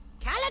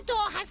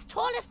 Calador has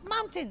tallest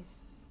mountains.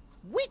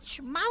 Which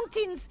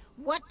mountains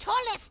were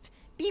tallest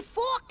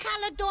before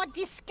Calador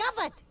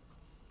discovered?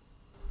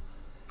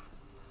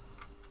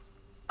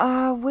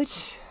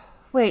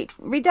 Wait,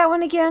 read that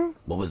one again?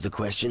 What was the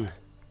question?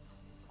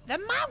 The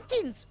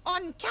mountains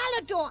on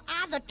Calador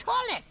are the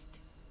tallest.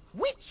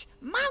 Which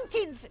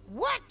mountains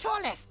were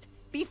tallest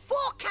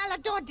before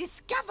Calador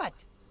discovered?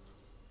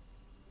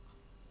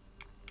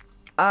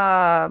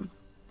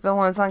 The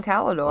ones on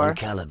Calador. On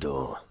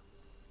Calador.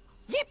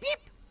 Yip yip.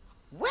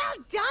 Well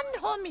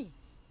done, homie.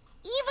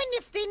 Even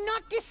if they're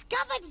not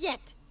discovered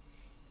yet,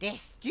 they're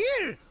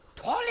still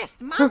tallest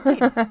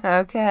mountains.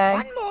 Okay.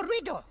 One more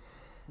riddle.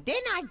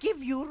 Then I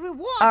give you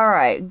reward.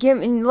 Alright,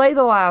 lay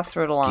the last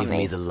riddle on Give me.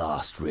 me the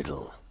last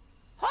riddle.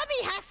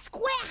 Homie has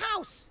square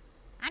house,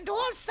 and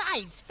all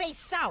sides face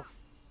south.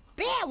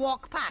 Bear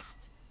walk past.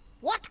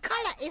 What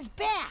color is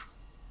bear?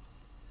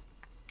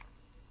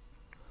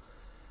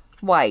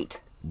 White.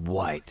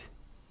 White.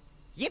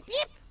 Yip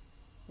yip.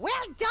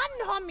 Well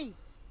done, homie.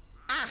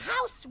 A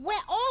house where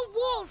all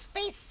walls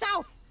face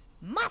south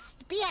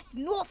must be at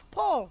North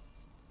Pole.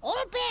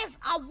 All bears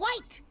are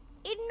white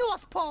in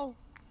North Pole.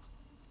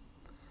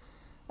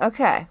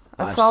 Okay,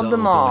 I've I've solved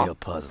them all. your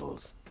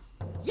puzzles.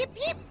 Yip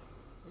yip.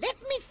 Let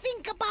me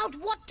think about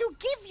what to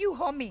give you,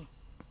 homie.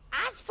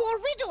 As for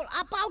riddle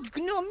about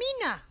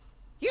Gnomina,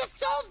 you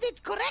solved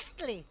it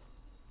correctly.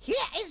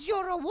 Here is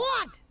your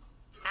reward.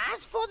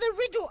 As for the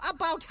riddle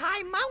about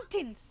high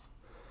mountains,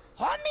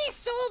 homie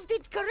solved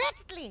it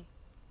correctly.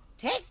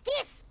 Take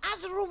this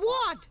as a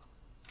reward.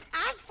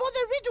 As for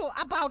the riddle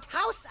about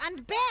house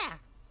and bear,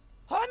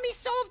 homie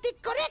solved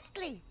it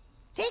correctly.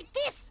 Take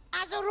this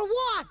as a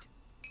reward.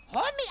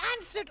 Homie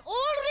answered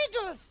all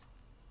riddles.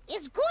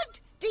 It's good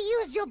to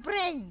use your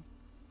brain.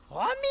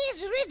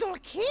 Homie's riddle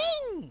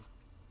king.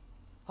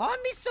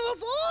 Homie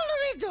solve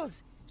all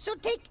riddles, so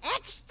take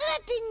extra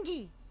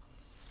dingy.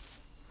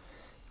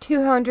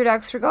 200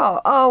 extra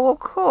gold. Oh, well,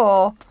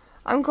 cool.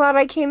 I'm glad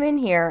I came in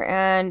here,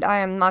 and I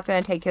am not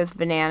going to take his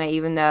banana,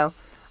 even though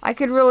I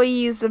could really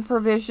use the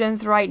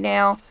provisions right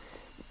now.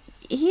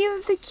 He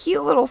was a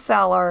cute little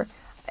feller.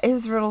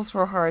 His riddles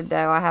were hard,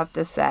 though, I have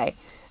to say.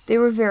 They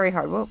were very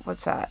hard.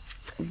 What's that?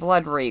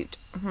 Bloodroot.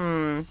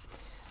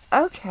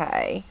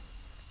 Okay.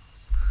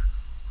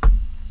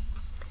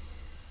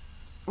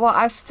 Well,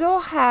 I still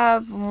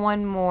have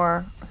one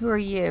more. Who are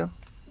you?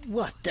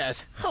 What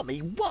does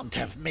Homie want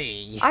of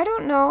me? I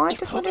don't know. I If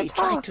just want to Homie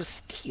tried talk. to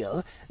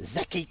steal,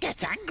 Zeki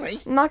gets angry.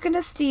 I'm not going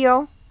to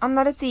steal. I'm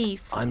not a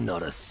thief. I'm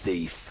not a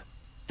thief.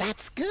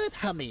 That's good,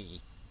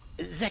 Homie.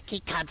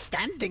 Zeki can't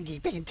stand Dingy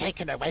being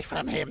taken away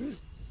from him.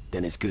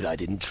 Then it's good I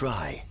didn't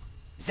try.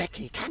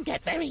 Zeki can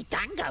get very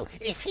dango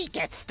if he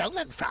gets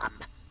stolen from.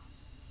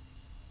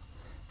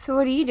 So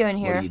what are you doing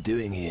What here? are you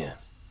doing here?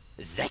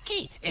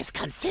 Zeki is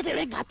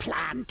considering a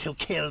plan to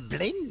kill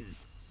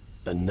Blins.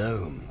 A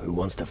gnome who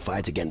wants to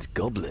fight against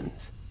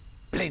goblins.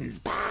 Blins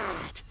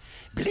bad.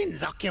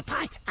 Blins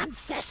occupy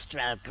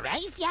ancestral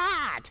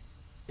graveyard.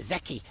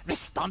 Zeki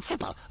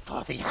responsible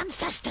for the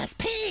ancestors'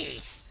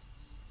 peace.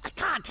 I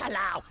can't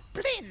allow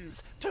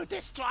Blins to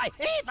destroy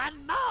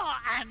even more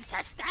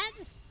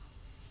ancestors.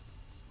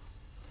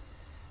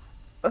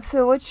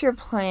 So what's your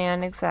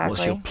plan exactly?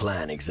 What's your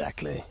plan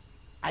exactly?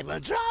 I will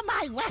draw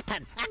my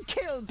weapon and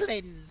kill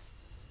Blins.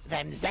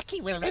 Then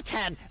Zeki will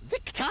return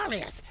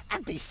victorious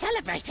and be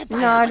celebrated by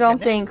No, I other don't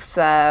gnome. think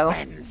so.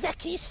 When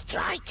Zeki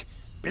strike,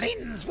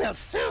 Blins will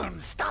soon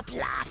stop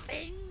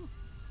laughing.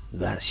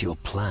 That's your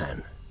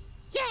plan.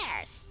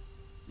 Yes.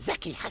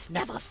 Zeki has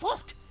never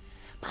fought.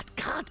 But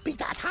can't be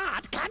that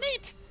hard, can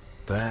it?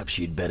 Perhaps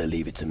you'd better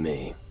leave it to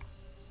me.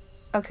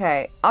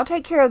 Okay, I'll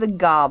take care of the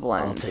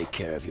goblins. I'll take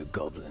care of your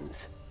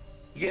goblins.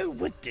 You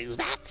would do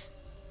that?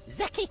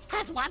 Zeki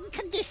has one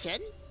condition.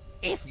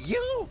 If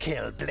you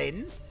kill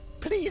Blins,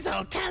 please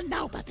don't tell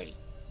nobody.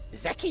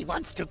 Zeki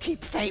wants to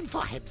keep fame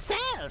for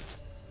himself.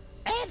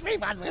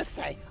 Everyone will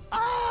say,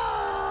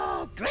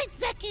 "Oh, great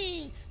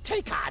Zeki,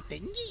 take our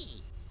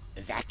dinghy."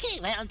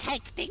 Zeki will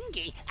take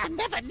dinghy and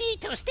never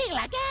need to steal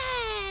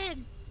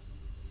again.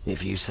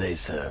 If you say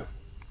so.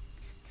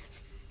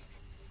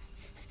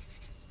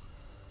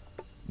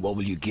 What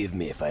will you give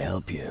me if I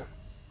help you?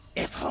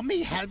 If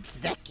Homie helps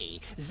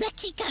Zeki,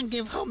 Zeki can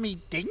give Homie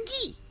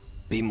dinghy.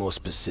 Be more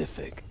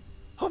specific.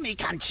 Homie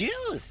can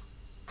choose.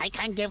 I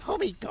can give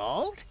Homie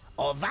gold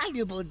or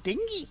valuable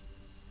dinghy.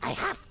 I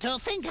have to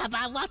think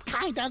about what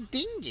kind of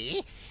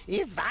dinghy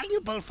is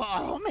valuable for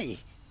Homie.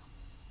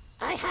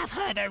 I have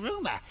heard a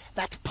rumor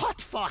that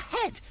Pot for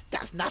Head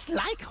does not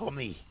like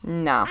Homie.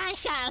 No. I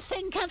shall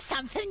think of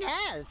something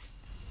else.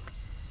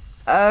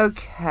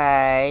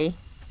 Okay.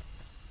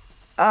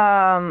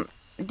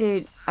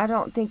 Dude, I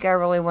don't think I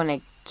really want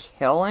to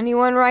kill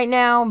anyone right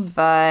now,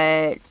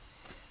 but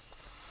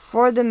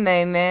for the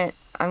moment,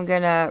 I'm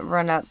gonna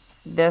run up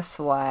this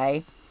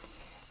way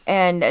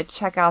and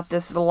check out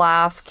this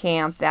last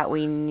camp that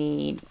we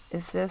need.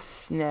 Is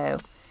this? No.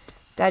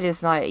 That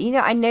is not it. You know,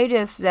 I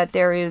noticed that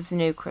there is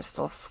no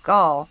crystal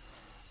skull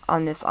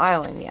on this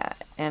island yet,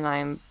 and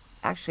I'm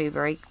actually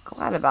very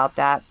glad about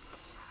that.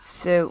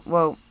 So,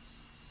 well,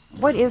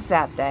 what is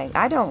that thing?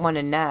 I don't want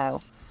to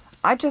know.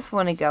 I just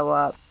want to go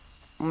up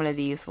one of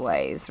these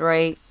ways,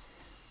 right?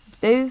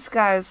 Those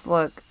guys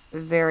look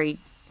very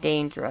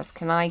dangerous.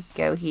 Can I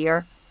go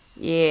here?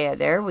 Yeah,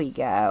 there we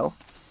go.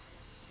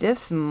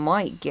 This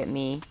might get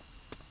me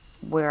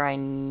where I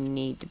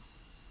need to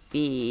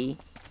be.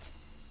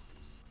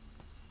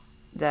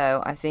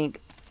 Though, I think...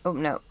 Oh,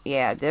 no.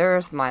 Yeah,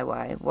 there's my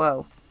way.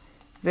 Whoa.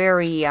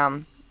 Very,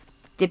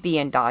 dippy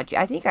and dodgy.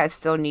 I think I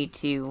still need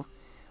to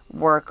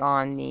work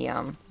on the,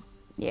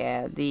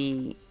 yeah,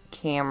 the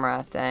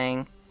camera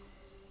thing.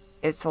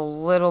 It's a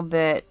little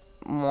bit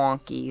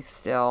wonky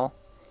still,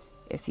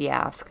 if you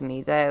ask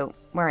me. Though,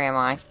 where am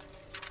I?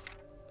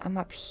 I'm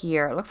up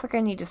here. It looks like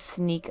I need to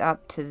sneak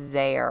up to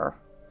there.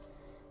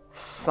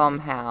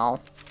 Somehow.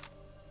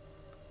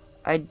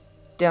 I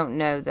don't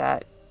know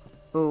that.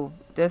 Ooh,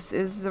 this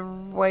is the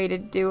way to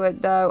do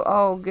it, though.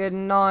 Oh, good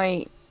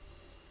night.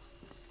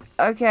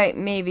 Okay,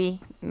 maybe.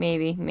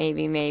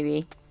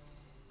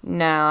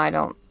 No, I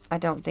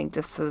don't think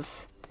this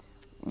is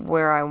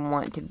where I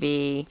want to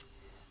be.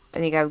 I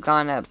think I've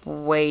gone up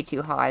way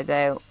too high,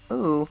 though.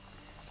 Ooh.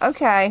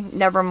 Okay,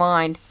 never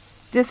mind.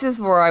 This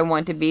is where I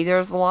want to be.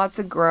 There's lots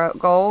of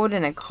gold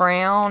and a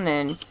crown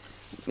and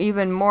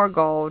even more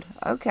gold.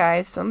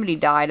 Okay, somebody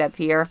died up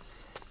here.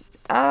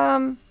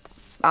 I'm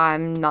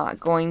not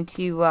going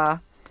to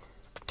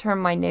turn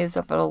my nose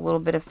up at a little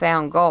bit of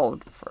found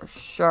gold, for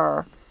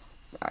sure.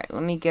 Alright,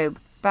 let me go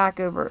back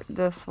over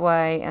this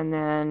way, and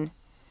then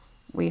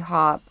we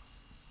hop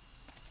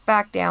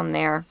back down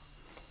there.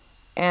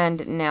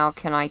 And now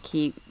can I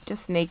keep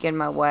just making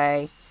my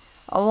way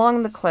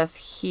along the cliff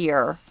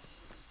here?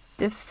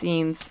 This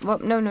seems, well,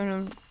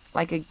 no,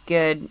 like a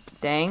good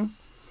thing.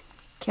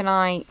 Can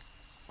I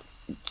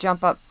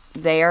jump up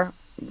there?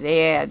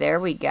 Yeah, there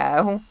we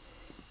go.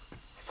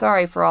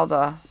 Sorry for all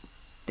the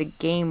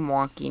game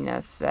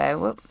wonkiness, though.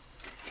 Whoop.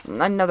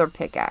 Another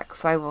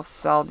pickaxe. I will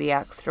sell the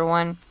extra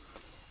one.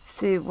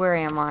 See, where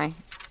am I?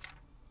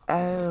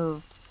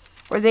 Oh.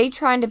 Were they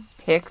trying to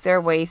pick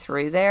their way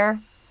through there?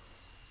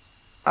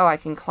 Oh, I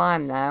can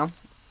climb, though.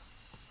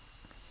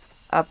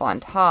 Up on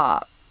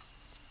top.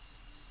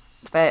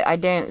 But I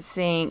don't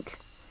think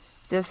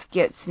this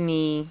gets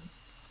me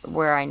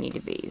where I need to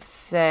be.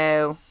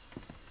 So,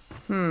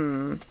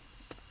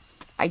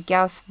 I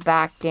guess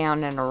back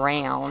down and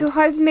around. So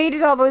I've made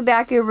it all the way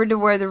back over to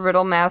where the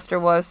Riddle Master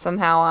was.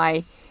 Somehow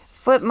I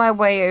flipped my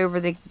way over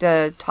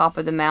the top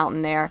of the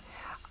mountain there.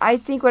 I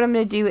think what I'm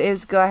going to do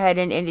is go ahead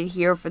and end it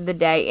here for the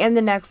day. In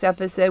the next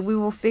episode, we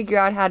will figure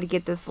out how to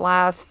get this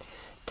last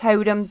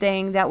totem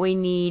thing that we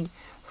need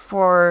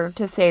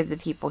to save the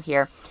people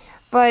here.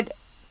 But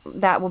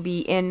that will be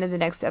in the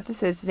next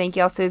episode. So thank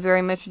you all so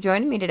very much for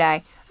joining me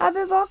today. I've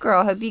been Vault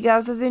Girl. Hope you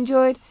guys have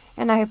enjoyed,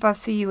 and I hope I'll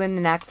see you in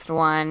the next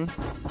one.